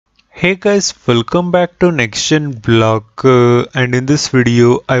Hey guys, welcome back to NextGenBlogger, and in this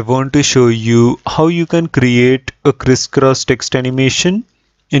video I want to show you how you can create a crisscross text animation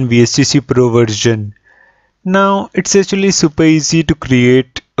in VSDC Pro version. Now it's actually super easy to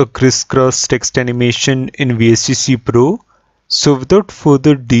create a crisscross text animation in VSDC Pro. So without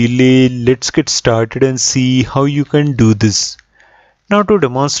further delay, let's get started and see how you can do this. Now to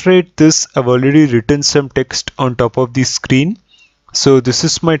demonstrate this, I've already written some text on top of the screen. So this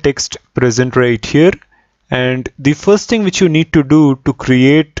is my text present right here, and the first thing which you need to do to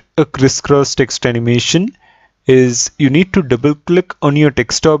create a crisscross text animation is you need to double click on your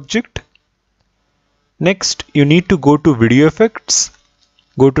text object. Next you need to go to video effects,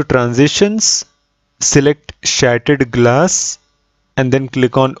 go to transitions, select shattered glass and then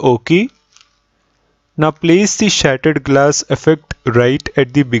click on OK. Now place the shattered glass effect right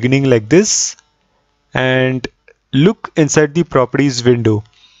at the beginning like this, and look inside the properties window,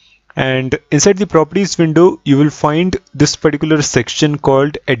 and inside the properties window you will find this particular section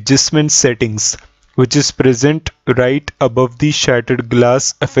called adjustment settings, which is present right above the shattered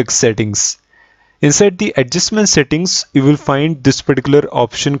glass effect settings. Inside the adjustment settings you will find this particular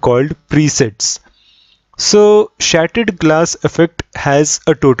option called presets. So shattered glass effect has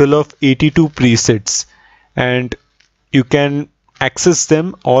a total of 82 presets and you can access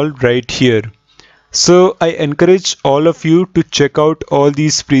them all right here. So I encourage all of you to check out all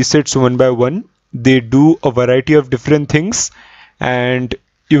these presets one by one. They do a variety of different things and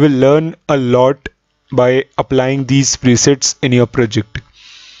you will learn a lot by applying these presets in your project.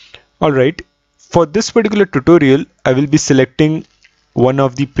 Alright, for this particular tutorial I will be selecting one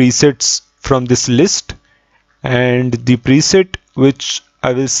of the presets from this list, and the preset which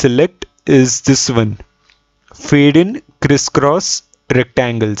I will select is this one, Fade in Crisscross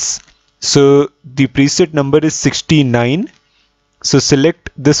Rectangles. So the preset number is 69. So select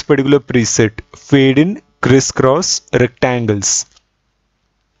this particular preset, Fade in Crisscross Rectangles.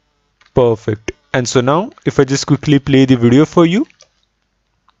 Perfect. And so now if I just quickly play the video for you.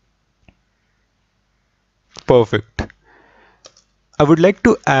 Perfect. I would like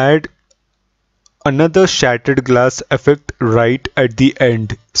to add another shattered glass effect right at the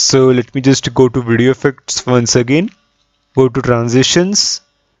end. So let me just go to video effects once again, go to transitions,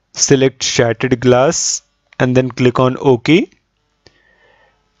 select shattered glass and then click on OK.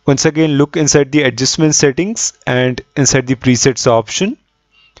 Once again look inside the adjustment settings and inside the presets option.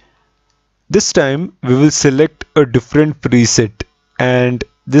 This time we will select a different preset, and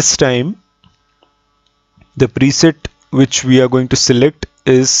this time the preset which we are going to select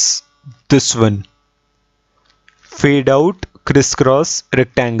is this one, Fade out Crisscross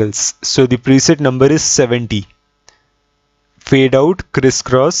Rectangles. So the preset number is 70. Fade out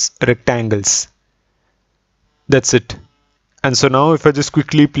Crisscross Rectangles. That's it. And so now if I just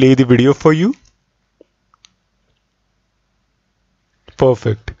quickly play the video for you.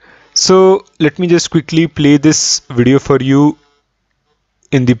 Perfect. So let me just quickly play this video for you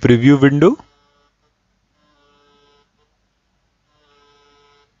in the preview window.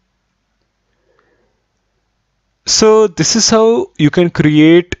 So this is how you can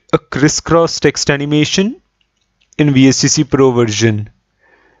create a crisscross text animation in VSDC Pro version.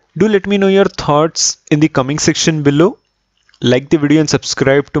 Do let me know your thoughts in the comment section below. Like the video and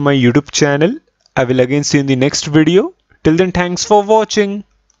subscribe to my YouTube channel. I will again see you in the next video. Till then, thanks for watching.